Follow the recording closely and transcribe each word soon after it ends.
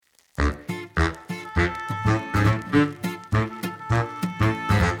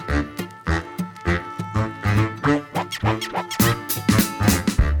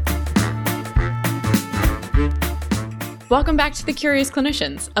Welcome back to The Curious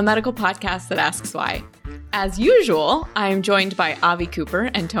Clinicians, a medical podcast that asks why. As usual, I am joined by Avi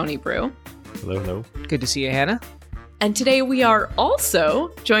Cooper and Tony Brew. Hello, hello. Good to see you, Hannah. And today we are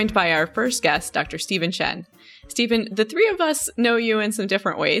also joined by our first guest, Dr. Stephen Shen. Stephen, the three of us know you in some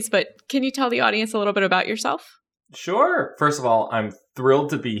different ways, but can you tell the audience a little bit about yourself? Sure. First of all, I'm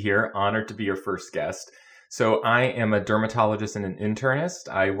thrilled to be here, honored to be your first guest. So I am a dermatologist and an internist.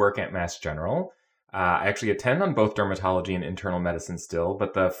 I work at Mass General. I actually attend on both dermatology and internal medicine still,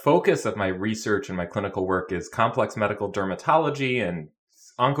 but the focus of my research and my clinical work is complex medical dermatology and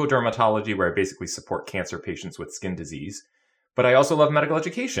oncodermatology, where I basically support cancer patients with skin disease. But I also love medical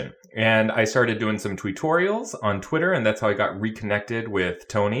education, and I started doing some tutorials on Twitter, and that's how I got reconnected with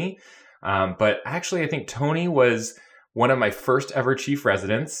Tony. But actually, I think Tony was one of my first ever chief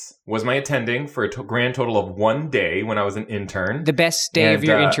residents, was my attending for a grand total of 1 day when I was an intern. The best day of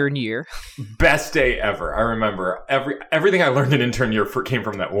your intern year. Best day ever. I remember everything I learned in intern year came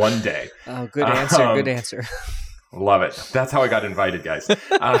from that 1 day. Oh, good answer. Good answer. Love it. That's how I got invited, guys.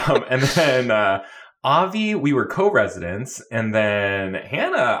 And then Avi, we were co-residents. And then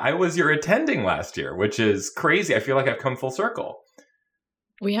Hannah, I was your attending last year, which is crazy. I feel like I've come full circle.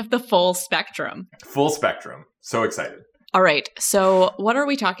 We have the full spectrum. Full spectrum. So excited. All right. So what are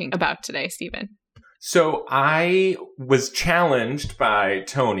we talking about today, Stephen? So I was challenged by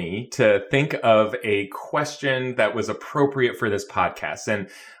Tony to think of a question that was appropriate for this podcast. And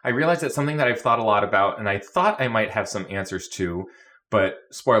I realized that's something that I've thought a lot about, and I thought I might have some answers to, but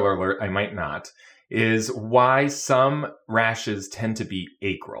spoiler alert, I might not, is why some rashes tend to be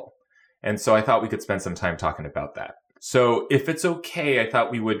acral. And so I thought we could spend some time talking about that. So if it's okay, I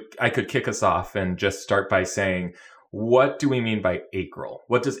thought I could kick us off and just start by saying, what do we mean by acral?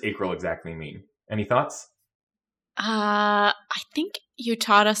 What does acral exactly mean? Any thoughts? I think you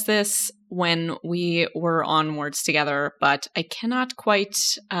taught us this when we were on wards together, but I cannot quite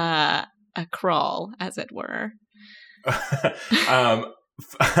Acral, as it were.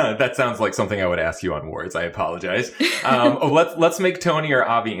 That sounds like something I would ask you on wards. I apologize. Let's make Tony or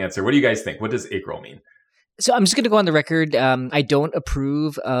Avi answer. What do you guys think? What does acral mean? So I'm just going to go on the record. I don't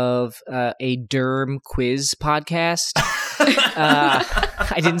approve of a derm quiz podcast.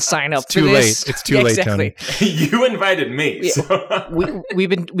 I didn't sign up for this. It's too late, exactly. Tony. You invited me. So. We've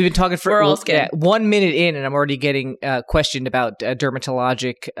been talking for 1 minute in, and I'm already getting questioned about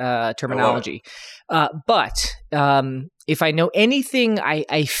dermatologic terminology. But if I know anything,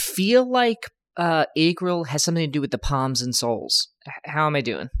 I feel like acral has something to do with the palms and soles. How am I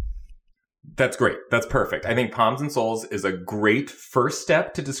doing? That's great. That's perfect. I think palms and soles is a great first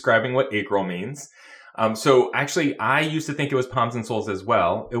step to describing what acral means. So actually, I used to think it was palms and soles as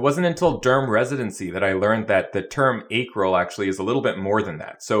well. It wasn't until derm residency that I learned that the term acral actually is a little bit more than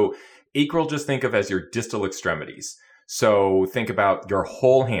that. So acral, just think of as your distal extremities. So think about your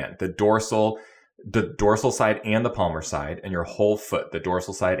whole hand, the dorsal side and the palmar side, and your whole foot, the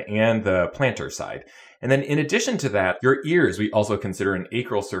dorsal side and the plantar side. And then in addition to that, your ears, we also consider an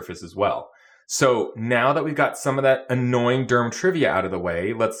acral surface as well. So now that we've got some of that annoying derm trivia out of the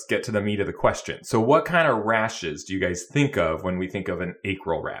way, let's get to the meat of the question. So what kind of rashes do you guys think of when we think of an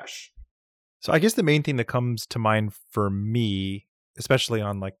acral rash? So I guess the main thing that comes to mind for me, especially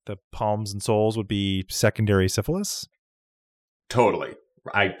on like the palms and soles, would be secondary syphilis. Totally.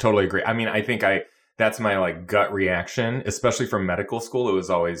 I totally agree. I mean, I think that's my like gut reaction, especially from medical school. It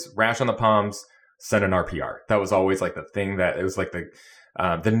was always rash on the palms, send an RPR. That was always like the thing that it was like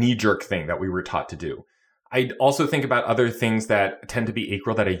the knee-jerk thing that we were taught to do. I also think about other things that tend to be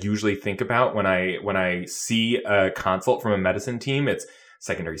acral that I usually think about when I see a consult from a medicine team. It's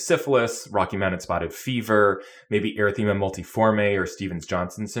secondary syphilis, Rocky Mountain spotted fever, maybe erythema multiforme or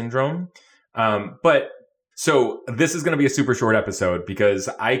Stevens-Johnson syndrome. So this is going to be a super short episode because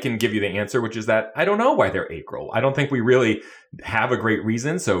I can give you the answer, which is that I don't know why they're acral. I don't think we really have a great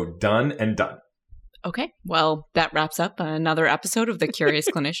reason. So done and done. Okay. Well, that wraps up another episode of The Curious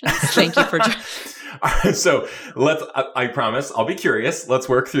Clinicians. Thank you for joining. So I promise I'll be curious. Let's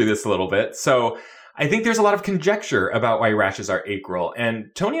work through this a little bit. So I think there's a lot of conjecture about why rashes are acral.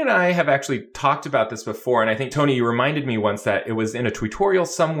 And Tony and I have actually talked about this before. And I think, Tony, you reminded me once that it was in a tutorial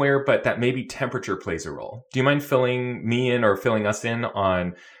somewhere, but that maybe temperature plays a role. Do you mind filling me in or filling us in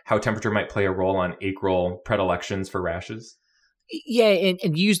on how temperature might play a role on acral predilections for rashes? Yeah,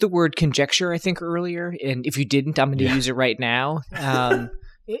 and use the word conjecture, I think, earlier. And if you didn't, I'm going to use it right now.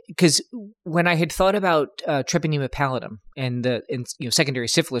 Because when I had thought about treponema pallidum and the secondary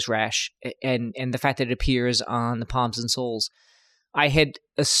syphilis rash and the fact that it appears on the palms and soles, I had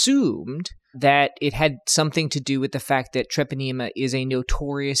assumed that it had something to do with the fact that treponema is a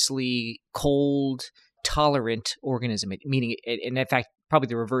notoriously cold tolerant organism, meaning, and in fact, probably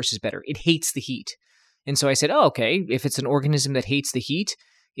the reverse is better. It hates the heat. And so I said, oh, okay, if it's an organism that hates the heat,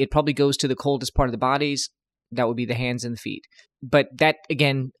 it probably goes to the coldest part of the bodies. That would be the hands and the feet. But that,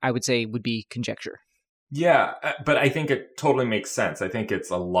 again, I would say would be conjecture. Yeah, but I think it totally makes sense. I think it's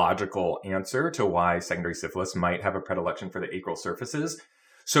a logical answer to why secondary syphilis might have a predilection for the acral surfaces.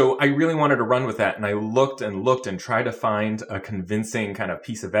 So I really wanted to run with that, and I looked and tried to find a convincing kind of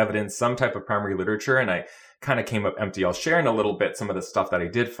piece of evidence, some type of primary literature, and I kind of came up empty. I'll share in a little bit some of the stuff that I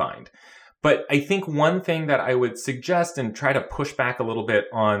did find. But I think one thing that I would suggest and try to push back a little bit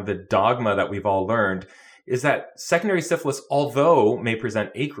on the dogma that we've all learned is that secondary syphilis, although may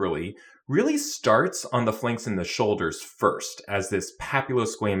present acrally, really starts on the flanks and the shoulders first as this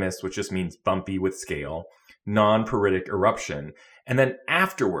papulosquamous, which just means bumpy with scale, non-pruritic eruption, and then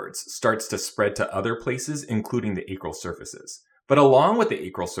afterwards starts to spread to other places, including the acral surfaces. But along with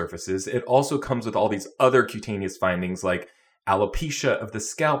the acral surfaces, it also comes with all these other cutaneous findings like alopecia of the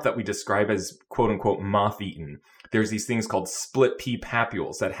scalp that we describe as quote-unquote moth-eaten. There's these things called split pea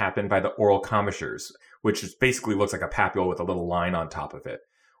papules that happen by the oral commissures, which basically looks like a papule with a little line on top of it.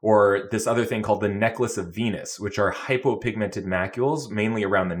 Or this other thing called the necklace of Venus, which are hypopigmented macules, mainly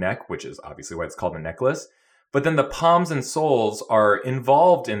around the neck, which is obviously why it's called a necklace. But then the palms and soles are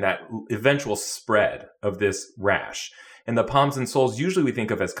involved in that eventual spread of this rash. And the palms and soles usually we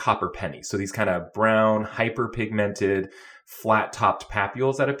think of as copper pennies. So these kind of brown, hyperpigmented, flat-topped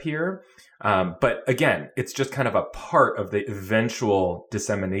papules that appear. But again, it's just kind of a part of the eventual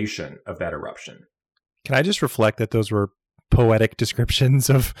dissemination of that eruption. Can I just reflect that those were poetic descriptions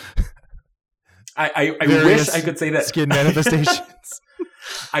of I wish I could say that skin manifestations?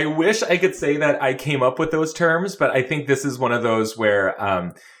 I wish I could say that I came up with those terms, but I think this is one of those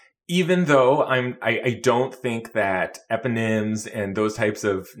where even though I don't think that eponyms and those types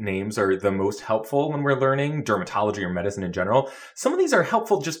of names are the most helpful when we're learning dermatology or medicine in general, some of these are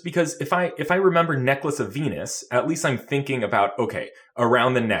helpful just because if I remember necklace of Venus, at least I'm thinking about, okay,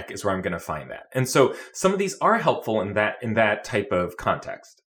 around the neck is where I'm going to find that. And so some of these are helpful in that type of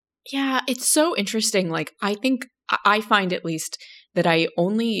context. Yeah, it's so interesting. Like, I think I find at least that I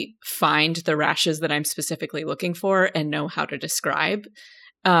only find the rashes that I'm specifically looking for and know how to describe.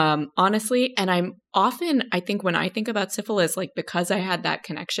 Honestly. And I think when I think about syphilis, like, because I had that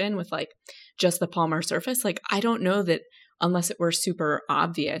connection with like just the palmar surface, like, I don't know that unless it were super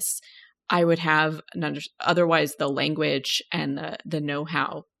obvious, I would have otherwise the language and the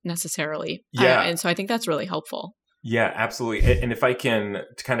know-how necessarily. Yeah. And so I think that's really helpful. Yeah, absolutely. And if I can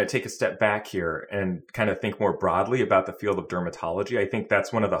kind of take a step back here and kind of think more broadly about the field of dermatology, I think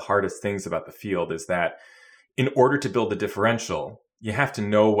that's one of the hardest things about the field is that in order to build the differential, you have to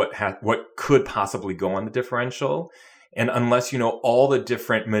know what could possibly go on the differential. And unless you know all the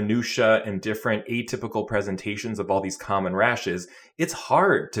different minutiae and different atypical presentations of all these common rashes, it's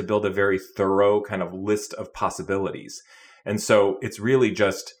hard to build a very thorough kind of list of possibilities. And so it's really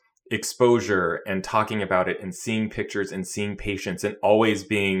just exposure and talking about it and seeing pictures and seeing patients and always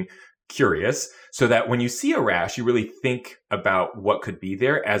being curious so that when you see a rash, you really think about what could be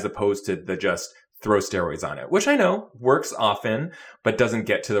there as opposed to the just throw steroids on it, which I know works often, but doesn't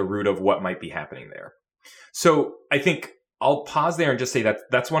get to the root of what might be happening there. So I think I'll pause there and just say that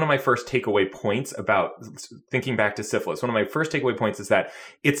that's one of my first takeaway points about thinking back to syphilis. One of my first takeaway points is that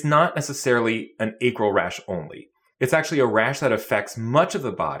it's not necessarily an acral rash only. It's actually a rash that affects much of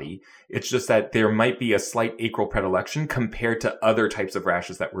the body. It's just that there might be a slight acral predilection compared to other types of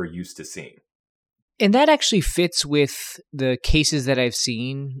rashes that we're used to seeing. And that actually fits with the cases that I've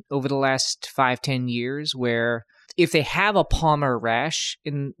seen over the last 5-10 years where if they have a palmar rash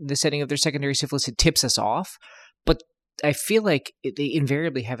in the setting of their secondary syphilis, it tips us off. But I feel like they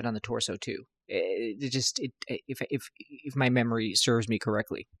invariably have it on the torso too. If my memory serves me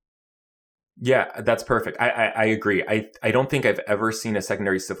correctly. Yeah, that's perfect. I agree. I don't think I've ever seen a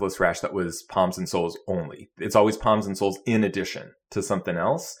secondary syphilis rash that was palms and soles only. It's always palms and soles in addition to something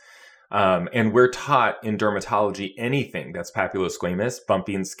else. And we're taught in dermatology anything that's papulosquamous,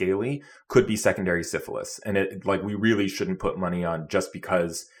 bumpy and scaly could be secondary syphilis. And we really shouldn't put money on just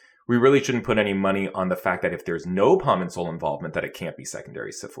because we really shouldn't put any money on the fact that if there's no palm and sole involvement, that it can't be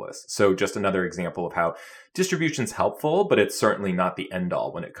secondary syphilis. So just another example of how distribution's helpful, but it's certainly not the end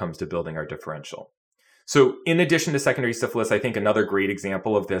all when it comes to building our differential. So in addition to secondary syphilis, I think another great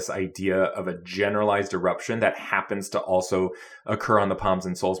example of this idea of a generalized eruption that happens to also occur on the palms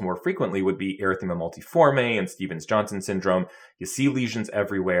and soles more frequently would be erythema multiforme and Stevens-Johnson syndrome. You see lesions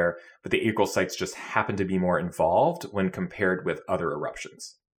everywhere, but the acral sites just happen to be more involved when compared with other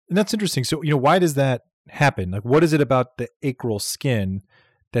eruptions. And that's interesting. So, why does that happen? Like, what is it about the acral skin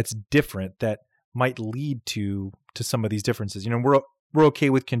that's different that might lead to some of these differences. We're okay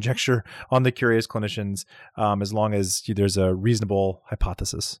with conjecture on the Curious Clinicians as long as there's a reasonable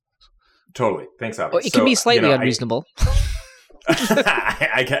hypothesis. Totally. Thanks, Abby. It can be slightly unreasonable.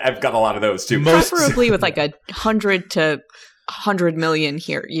 I've got a lot of those too. Preferably with like 100 to 100 million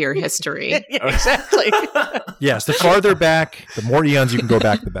year history. Yeah, exactly. Yes, the farther back, the more eons you can go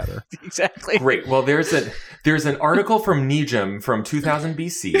back, the better. Exactly. Great. Well, there's an article from Nejum from 2000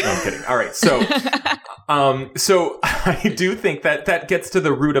 BC. No, I'm kidding. All right. So I do think that gets to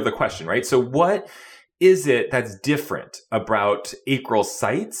the root of the question, right? So what is it that's different about acral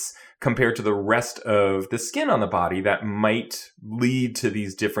sites compared to the rest of the skin on the body that might lead to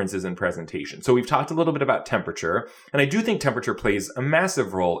these differences in presentation? So we've talked a little bit about temperature, and I do think temperature plays a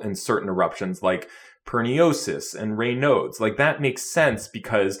massive role in certain eruptions like perniosis and Raynaud's. Like that makes sense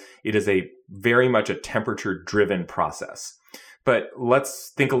because it is very much a temperature-driven process. But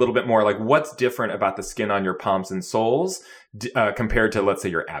let's think a little bit more like what's different about the skin on your palms and soles compared to, let's say,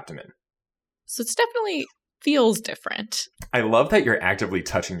 your abdomen. So it's definitely feels different. I love that you're actively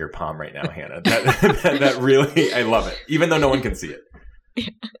touching your palm right now, Hannah. That really, I love it, even though no one can see it.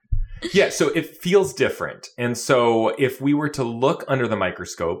 Yeah, so it feels different. And so if we were to look under the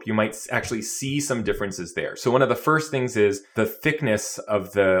microscope, you might actually see some differences there. So one of the first things is the thickness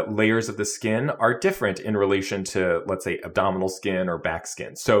of the layers of the skin are different in relation to, let's say, abdominal skin or back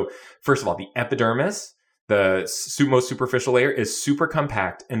skin. So first of all, the epidermis, the most superficial layer, is super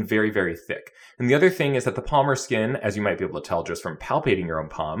compact and very, very thick. And the other thing is that the palmar skin, as you might be able to tell just from palpating your own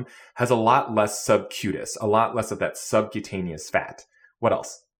palm, has a lot less subcutis, a lot less of that subcutaneous fat. What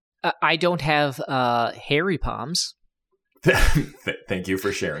else? I don't have hairy palms. Thank you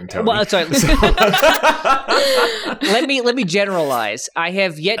for sharing, Tony. Well, sorry. let me generalize. I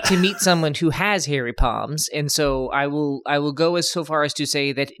have yet to meet someone who has hairy palms, and so I will go so far as to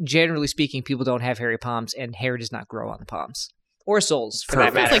say that generally speaking, people don't have hairy palms, and hair does not grow on the palms or soles for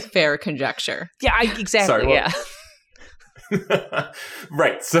that matter. It's like fair conjecture. Yeah, exactly. Sorry, well, yeah.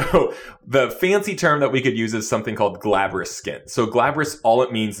 Right. So the fancy term that we could use is something called glabrous skin. So glabrous, all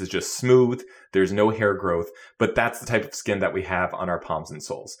it means is just smooth. There's no hair growth, but that's the type of skin that we have on our palms and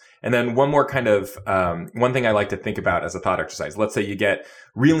soles. And then one more kind of, one thing I like to think about as a thought exercise. Let's say you get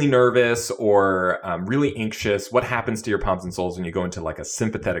really nervous or really anxious. What happens to your palms and soles when you go into like a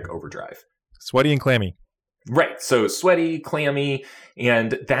sympathetic overdrive? Sweaty and clammy. Right. So sweaty, clammy,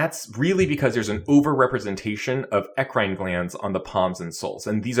 and that's really because there's an overrepresentation of eccrine glands on the palms and soles.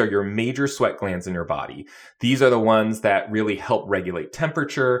 And these are your major sweat glands in your body. These are the ones that really help regulate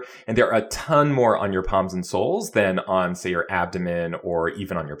temperature. And there are a ton more on your palms and soles than on, say, your abdomen or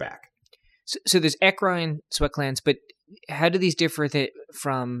even on your back. So there's eccrine sweat glands, but how do these differ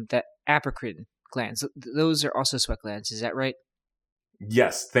from the apocrine glands? Those are also sweat glands. Is that right?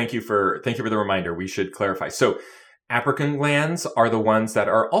 Yes. Thank you for the reminder. We should clarify. So apocrine glands are the ones that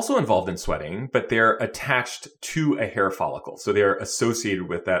are also involved in sweating, but they're attached to a hair follicle. So they're associated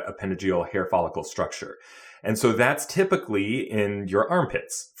with that appendigeal hair follicle structure. And so that's typically in your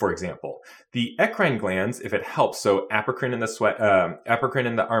armpits, for example. The eccrine glands, if it helps, so apocrine in the apocrine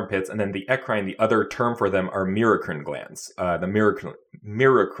in the armpits, and then the eccrine, the other term for them are miracrine glands, the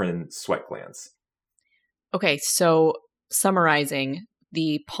miracrine sweat glands. Okay, so summarizing,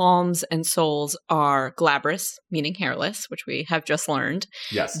 the palms and soles are glabrous, meaning hairless, which we have just learned.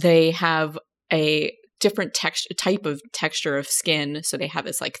 Yes. They have a different type of texture of skin. So they have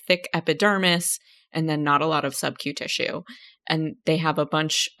this like thick epidermis and then not a lot of subcutaneous tissue. And they have a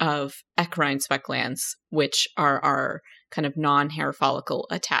bunch of eccrine sweat glands, which are our kind of non-hair follicle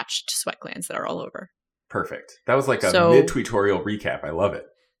attached sweat glands that are all over. Perfect. That was like a mid-tutorial recap. I love it.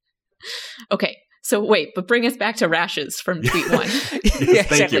 Okay. So wait, but bring us back to rashes from tweet one. Yeah,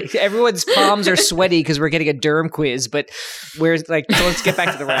 exactly. Everyone's palms are sweaty because we're getting a derm quiz, but let's get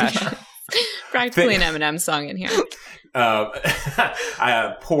back to the rash. Practically an Eminem song in here.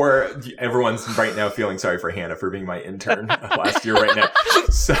 Everyone's right now feeling sorry for Hannah for being my intern last year right now.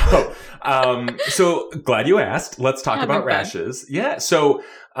 So glad you asked. Let's talk about rashes. Yeah. So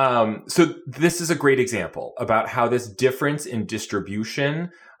this is a great example about how this difference in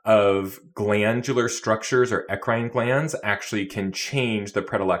distribution of glandular structures or eccrine glands actually can change the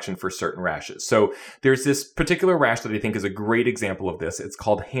predilection for certain rashes. So there's this particular rash that I think is a great example of this. It's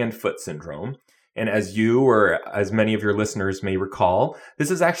called hand-foot syndrome. And as you or as many of your listeners may recall,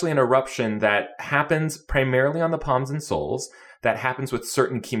 this is actually an eruption that happens primarily on the palms and soles that happens with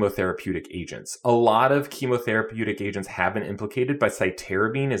certain chemotherapeutic agents. A lot of chemotherapeutic agents have been implicated, but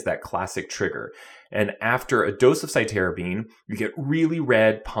cytarabine is that classic trigger. And after a dose of cytarabine, you get really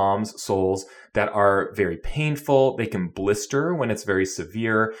red palms, soles that are very painful. They can blister when it's very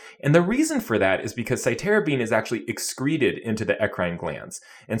severe. And the reason for that is because cytarabine is actually excreted into the eccrine glands.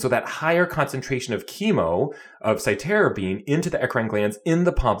 And so that higher concentration of chemo of cytarabine into the eccrine glands in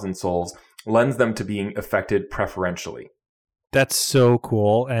the palms and soles lends them to being affected preferentially. That's so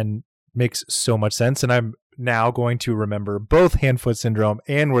cool and makes so much sense. And I'm now going to remember both hand-foot syndrome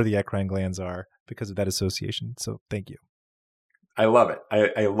and where the eccrine glands are because of that association. So thank you. I love it.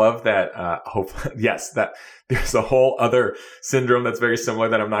 I love that. Yes, that there's a whole other syndrome that's very similar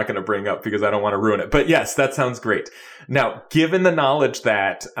that I'm not going to bring up because I don't want to ruin it. But yes, that sounds great. Now, given the knowledge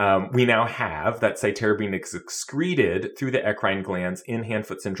that we now have that cytarabine is excreted through the eccrine glands in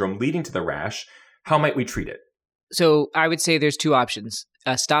hand-foot syndrome leading to the rash, how might we treat it? So I would say there's two options.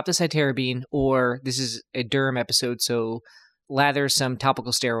 Stop the cytarabine, or this is a derm episode, so lather some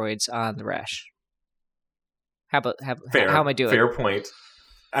topical steroids on the rash. How am I doing? Fair point.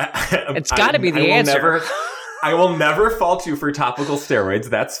 It's got to be the answer. I will never fault you for topical steroids.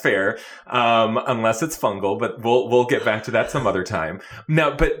 That's fair, unless it's fungal. But we'll get back to that some other time.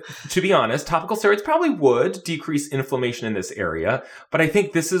 Now, but to be honest, topical steroids probably would decrease inflammation in this area. But I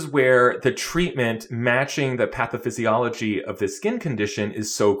think this is where the treatment matching the pathophysiology of this skin condition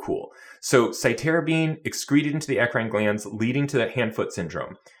is so cool. So cytarabine excreted into the eccrine glands, leading to the hand-foot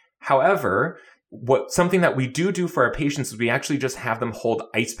syndrome. However, something that we do for our patients is we actually just have them hold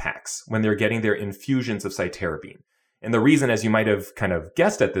ice packs when they're getting their infusions of cytarabine. And the reason, as you might have kind of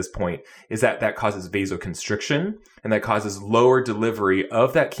guessed at this point, is that that causes vasoconstriction and that causes lower delivery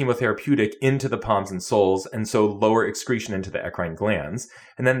of that chemotherapeutic into the palms and soles, and so lower excretion into the eccrine glands.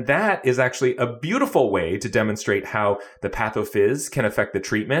 And then that is actually a beautiful way to demonstrate how the pathophys can affect the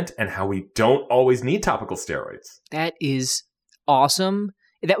treatment and how we don't always need topical steroids. That is awesome.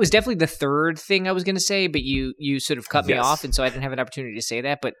 That was definitely the third thing I was going to say, but you sort of cut me off, and so I didn't have an opportunity to say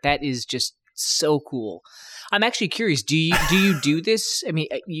that. But that is just so cool. I'm actually curious. Do you do this? I mean,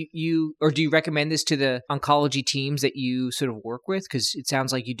 or do you recommend this to the oncology teams that you sort of work with? Because it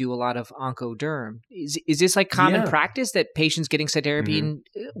sounds like you do a lot of oncoderm. Is this like common practice that patients getting cytarabine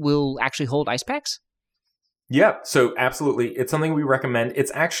will actually hold ice packs? Yeah. So absolutely, it's something we recommend.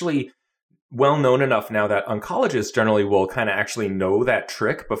 It's actually well known enough now that oncologists generally will kind of actually know that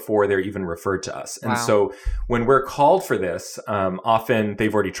trick before they're even referred to us. And so when we're called for this, often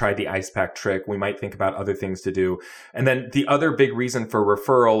they've already tried the ice pack trick. We might think about other things to do. And then the other big reason for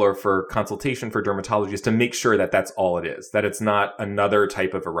referral or for consultation for dermatology is to make sure that that's all it is, that it's not another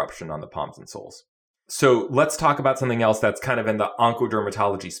type of eruption on the palms and soles. So let's talk about something else that's kind of in the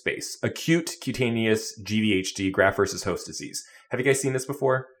oncodermatology space, acute cutaneous GVHD, graft versus host disease. Have you guys seen this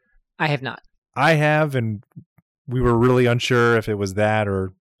before? I have not. I have, and we were really unsure if it was that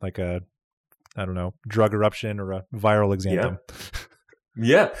or like a, I don't know, drug eruption or a viral exanthem.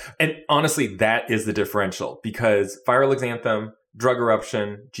 Yeah. And honestly, that is the differential because viral exanthem, drug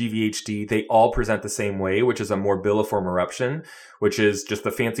eruption, GVHD, they all present the same way, which is a morbilliform eruption, which is just the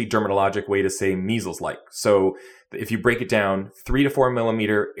fancy dermatologic way to say measles-like. So if you break it down, 3 to 4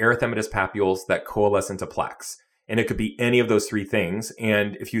 millimeter erythematous papules that coalesce into plaques. And it could be any of those three things.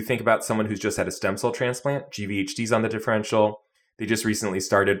 And if you think about someone who's just had a stem cell transplant, GVHD's on the differential. They just recently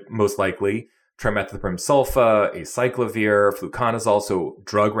started, most likely, trimethoprim sulfa, acyclovir, fluconazole. So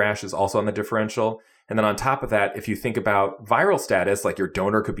drug rash is also on the differential. And then on top of that, if you think about viral status, like your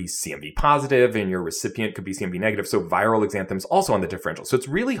donor could be CMV positive and your recipient could be CMV negative. So viral exanthem is also on the differential. So it's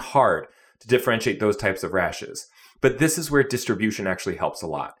really hard to differentiate those types of rashes. But this is where distribution actually helps a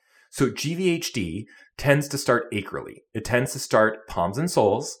lot. So GVHD tends to start acrally. It tends to start palms and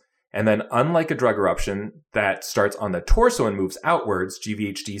soles. And then unlike a drug eruption that starts on the torso and moves outwards,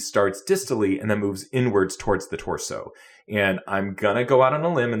 GVHD starts distally and then moves inwards towards the torso. And I'm going to go out on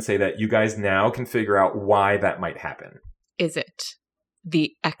a limb and say that you guys now can figure out why that might happen. Is it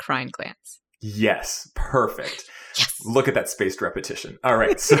the eccrine glands? Yes, perfect. Yes. Look at that spaced repetition. All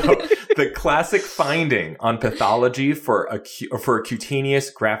right. So the classic finding on pathology for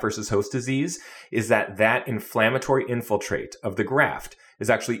cutaneous graft versus host disease is that inflammatory infiltrate of the graft is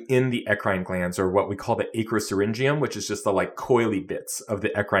actually in the eccrine glands, or what we call the acrosyringium, which is just the like coily bits of the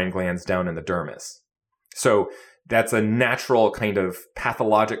eccrine glands down in the dermis. So that's a natural kind of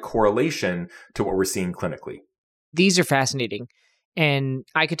pathologic correlation to what we're seeing clinically. These are fascinating. And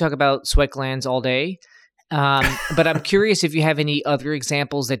I could talk about sweat glands all day. But I'm curious if you have any other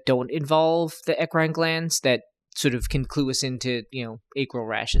examples that don't involve the eccrine glands that sort of can clue us into, acral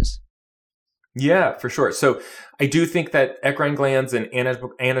rashes. Yeah, for sure. So I do think that eccrine glands and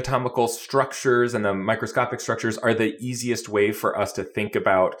anatomical structures and the microscopic structures are the easiest way for us to think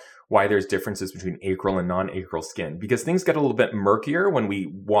about why there's differences between acral and non-acral skin, because things get a little bit murkier when we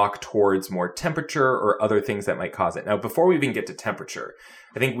walk towards more temperature or other things that might cause it. Now, before we even get to temperature,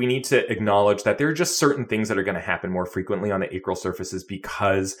 I think we need to acknowledge that there are just certain things that are going to happen more frequently on the acral surfaces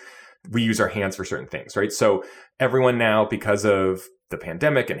because we use our hands for certain things, right? So everyone now, because of the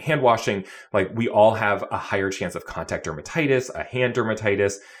pandemic and hand washing, like we all have a higher chance of contact dermatitis, a hand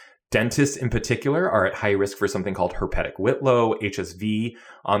dermatitis. Dentists in particular are at high risk for something called herpetic whitlow, HSV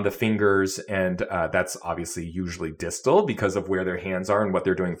on the fingers. And that's obviously usually distal because of where their hands are and what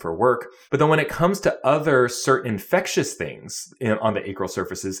they're doing for work. But then when it comes to other certain infectious things on the acral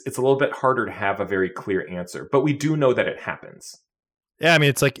surfaces, it's a little bit harder to have a very clear answer. But we do know that it happens. Yeah, I mean,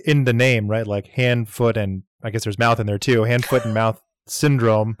 it's like in the name, right? Like hand, foot, and I guess there's mouth in there too. Hand, foot, and mouth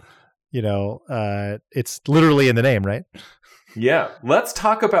syndrome, it's literally in the name, right? Yeah. Let's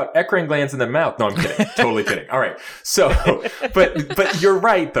talk about eccrine glands in the mouth. No, I'm kidding. Totally kidding. All right. So, but you're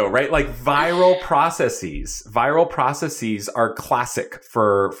right though, right? Like viral processes are classic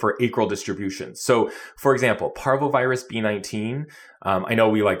for acral distribution. So for example, parvovirus B19, I know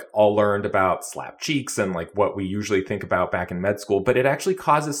we like all learned about slap cheeks and like what we usually think about back in med school, but it actually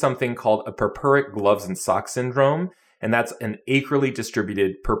causes something called a purpuric gloves and socks syndrome. And that's an acrally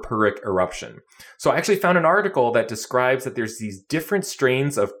distributed purpuric eruption. So I actually found an article that describes that there's these different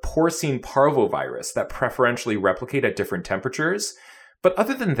strains of porcine parvovirus that preferentially replicate at different temperatures. But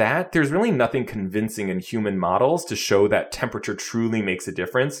other than that, there's really nothing convincing in human models to show that temperature truly makes a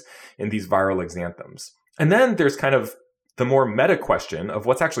difference in these viral exanthems. And then there's kind of the more meta question of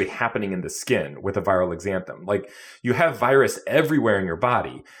what's actually happening in the skin with a viral exanthem. Like you have virus everywhere in your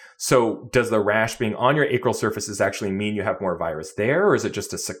body. So does the rash being on your acral surfaces actually mean you have more virus there? Or is it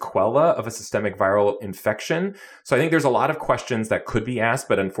just a sequela of a systemic viral infection? So I think there's a lot of questions that could be asked,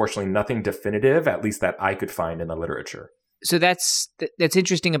 but unfortunately nothing definitive, at least that I could find in the literature. So that's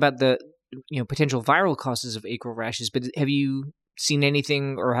interesting about the potential viral causes of acral rashes, but have you seen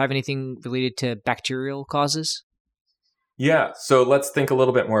anything or have anything related to bacterial causes? Yeah, so let's think a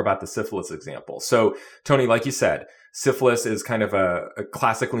little bit more about the syphilis example. So, Tony, like you said, syphilis is kind of a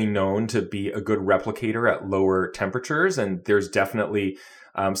classically known to be a good replicator at lower temperatures. And there's definitely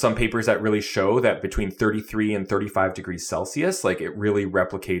some papers that really show that between 33 and 35 degrees Celsius, like it really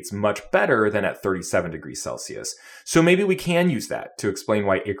replicates much better than at 37 degrees Celsius. So maybe we can use that to explain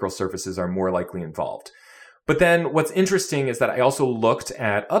why acral surfaces are more likely involved. But then what's interesting is that I also looked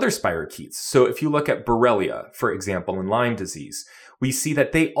at other spirochetes. So if you look at Borrelia, for example, in Lyme disease, we see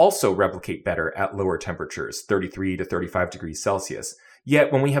that they also replicate better at lower temperatures, 33 to 35 degrees Celsius.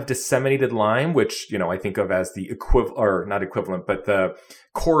 Yet when we have disseminated Lyme, which, I think of as the but the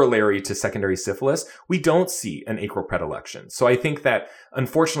corollary to secondary syphilis, we don't see an acral predilection. So I think that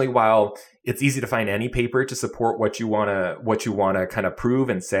unfortunately, while it's easy to find any paper to support what you want to kind of prove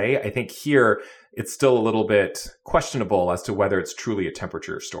and say, I think here it's still a little bit questionable as to whether it's truly a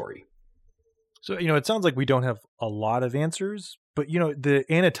temperature story. So, it sounds like we don't have a lot of answers, but, the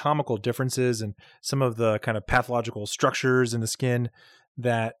anatomical differences and some of the kind of pathological structures in the skin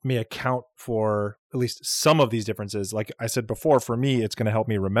that may account for at least some of these differences. Like I said before, for me, it's going to help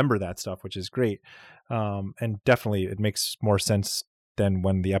me remember that stuff, which is great. And definitely it makes more sense than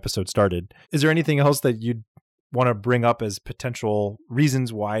when the episode started. Is there anything else that you'd want to bring up as potential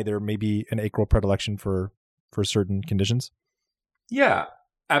reasons why there may be an acral predilection for certain conditions? Yeah.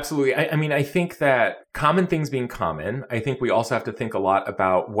 Absolutely. I mean, I think that common things being common, I think we also have to think a lot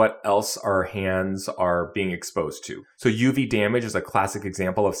about what else our hands are being exposed to. So UV damage is a classic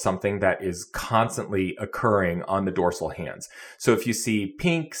example of something that is constantly occurring on the dorsal hands. So if you see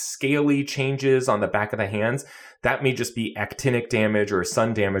pink, scaly changes on the back of the hands, that may just be actinic damage or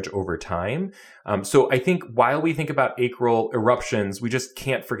sun damage over time. So I think while we think about acral eruptions, we just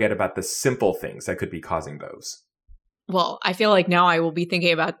can't forget about the simple things that could be causing those. Well, I feel like now I will be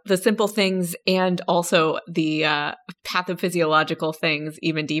thinking about the simple things and also the pathophysiological things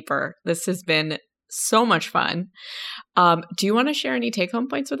even deeper. This has been so much fun. Do you want to share any take-home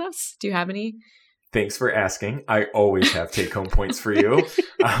points with us? Do you have any? Thanks for asking. I always have take-home points for you.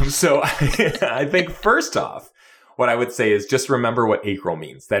 So I think first off, what I would say is just remember what acral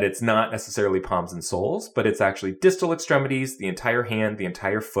means, that it's not necessarily palms and soles, but it's actually distal extremities, the entire hand, the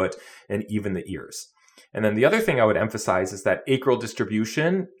entire foot, and even the ears. And then the other thing I would emphasize is that acral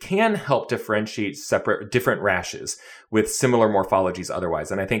distribution can help differentiate different rashes with similar morphologies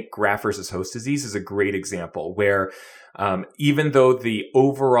otherwise. And I think graft versus host disease is a great example where even though the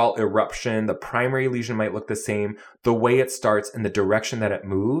overall eruption, the primary lesion might look the same, the way it starts and the direction that it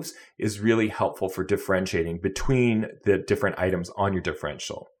moves is really helpful for differentiating between the different items on your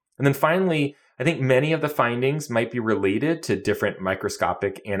differential. And then finally, I think many of the findings might be related to different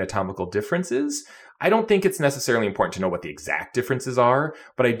microscopic anatomical differences. I don't think it's necessarily important to know what the exact differences are,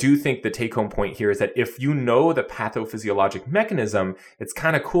 but I do think the take-home point here is that if you know the pathophysiologic mechanism, it's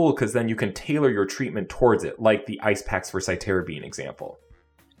kind of cool because then you can tailor your treatment towards it, like the ice packs for cytarabine example.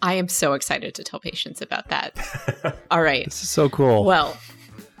 I am so excited to tell patients about that. All right. This is so cool. Well,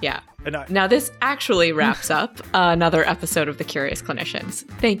 yeah. Now this actually wraps up another episode of The Curious Clinicians.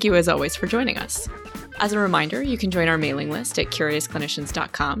 Thank you as always for joining us. As a reminder, you can join our mailing list at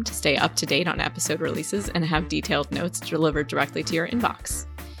curiousclinicians.com to stay up to date on episode releases and have detailed notes delivered directly to your inbox.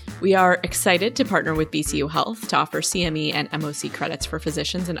 We are excited to partner with BCU Health to offer CME and MOC credits for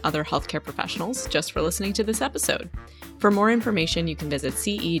physicians and other healthcare professionals just for listening to this episode. For more information, you can visit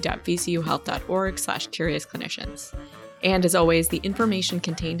ce.vcuhealth.org/curiousclinicians. And as always, the information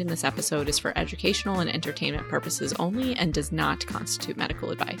contained in this episode is for educational and entertainment purposes only and does not constitute medical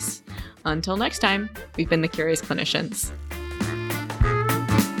advice. Until next time, we've been the Curious Clinicians.